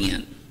sitting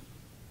in,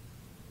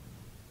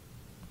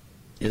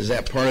 Is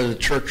that part of the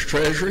church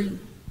treasury?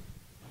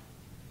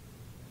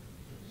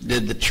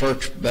 Did the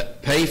church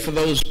pay for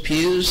those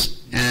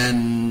pews?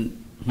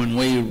 And when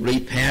we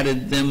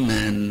repadded them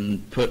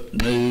and put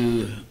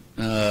new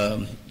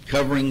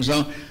coverings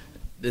on,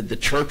 did the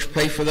church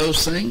pay for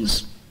those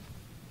things?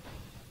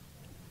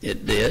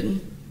 It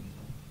did,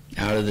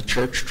 out of the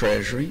church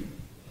treasury.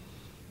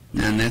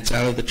 And that's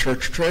out of the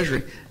church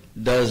treasury.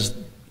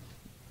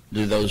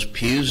 Do those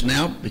pews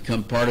now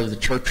become part of the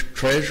church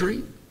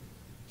treasury?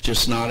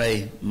 Just not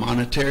a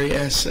monetary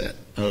asset,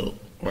 or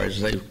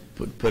as they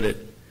would put it,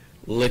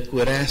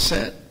 liquid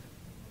asset?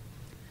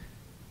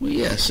 Well,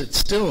 yes, it's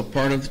still a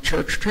part of the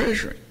church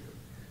treasury.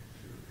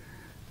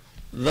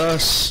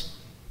 Thus,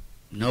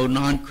 no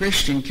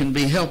non-Christian can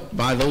be helped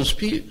by those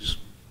pews.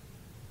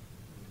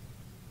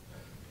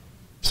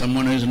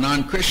 Someone who's a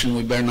non-Christian,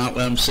 we better not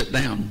let them sit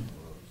down.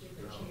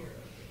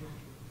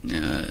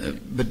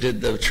 But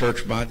did the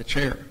church buy the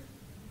chair?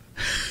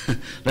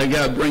 They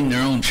got to bring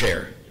their own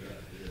chair.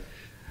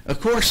 Of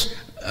course,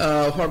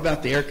 what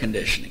about the air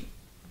conditioning?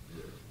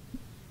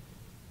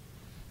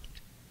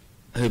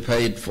 Who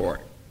paid for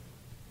it?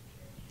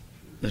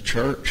 The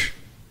church.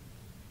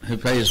 Who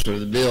pays for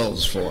the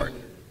bills for it?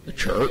 The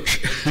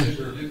church.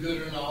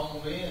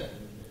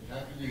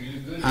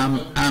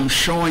 I'm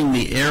showing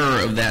the error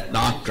of that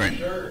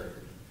doctrine.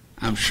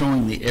 I'm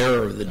showing the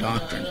error of the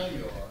doctrine.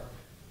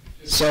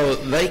 So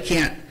they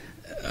can't,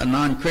 a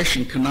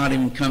non-Christian cannot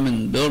even come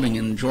in the building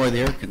and enjoy the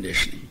air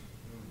conditioning.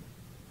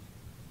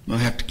 We'll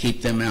have to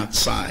keep them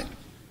outside.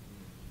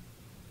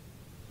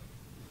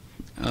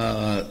 I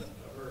heard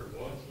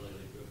once that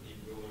they couldn't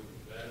even go into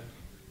the baptistry.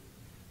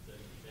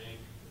 They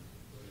can't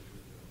go into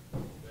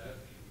the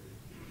baptistry.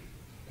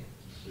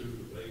 Sue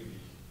the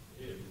baby's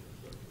head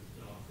or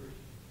something.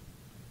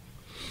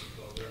 It's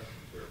not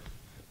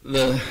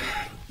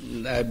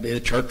Christian. That'd be the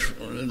church,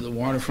 the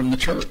water from the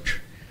church.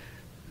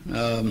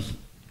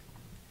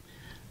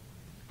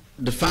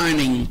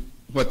 Defining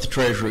what the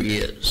treasury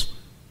is.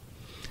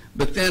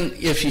 But then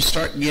if you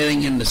start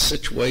getting into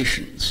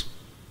situations,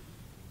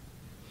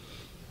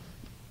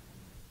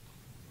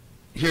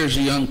 here's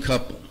a young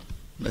couple.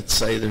 Let's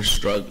say they're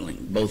struggling.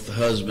 Both the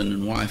husband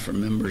and wife are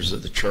members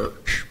of the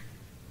church.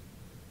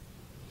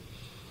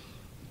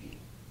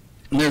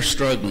 And they're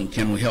struggling.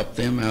 Can we help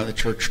them out of the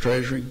church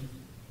treasury?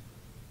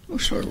 Oh,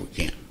 sure we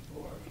can.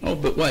 Oh,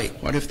 but wait,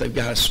 what if they've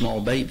got a small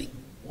baby?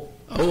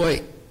 Oh,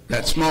 wait,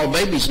 that small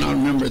baby's not a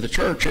member of the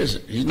church, is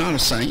it? He's not a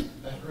saint.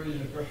 That's the reason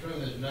the first one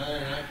is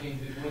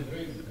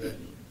 9/19/23.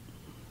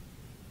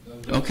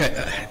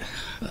 Okay,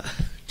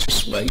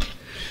 just wait.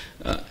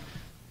 Well,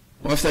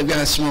 if they've got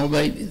a small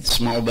baby, the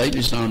small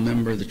baby's not a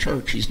member of the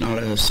church. He's not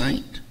a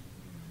saint.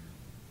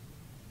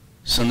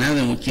 So now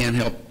then we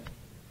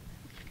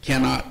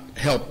cannot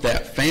help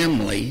that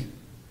family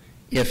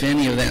if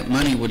any of that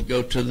money would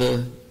go to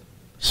the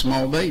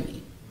small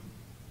baby.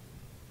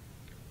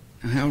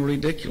 Now, how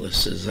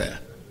ridiculous is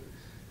that?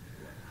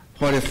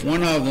 What if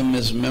one of them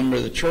is a member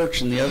of the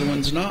church and the other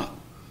one's not?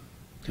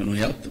 Can we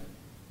help them?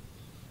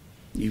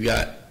 You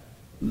got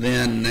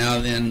then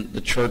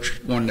the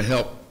church going to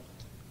help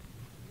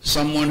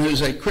someone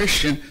who's a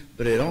Christian,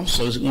 but it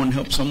also is going to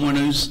help someone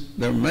who's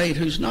their mate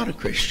who's not a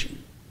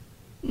Christian.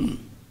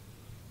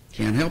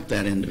 Can't help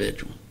that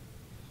individual.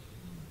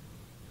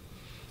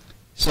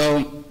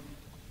 So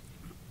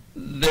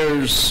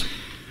there's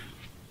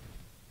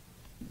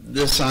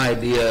this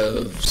idea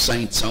of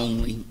saints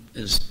only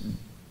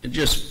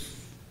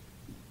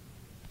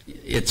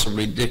it's a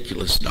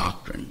ridiculous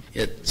doctrine.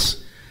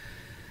 It's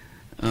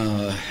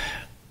a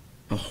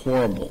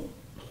horrible,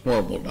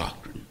 horrible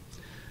doctrine.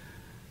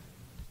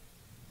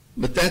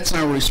 But that's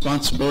our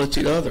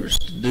responsibility to others,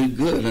 to do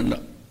good unto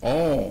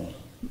all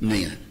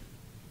men.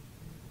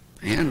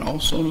 And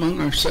also among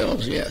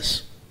ourselves,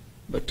 yes,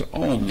 but to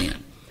all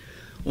men.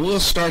 We'll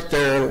start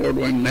there, Lord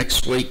willing,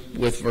 next week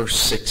with verse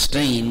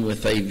 16,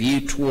 with a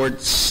view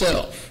towards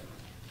self.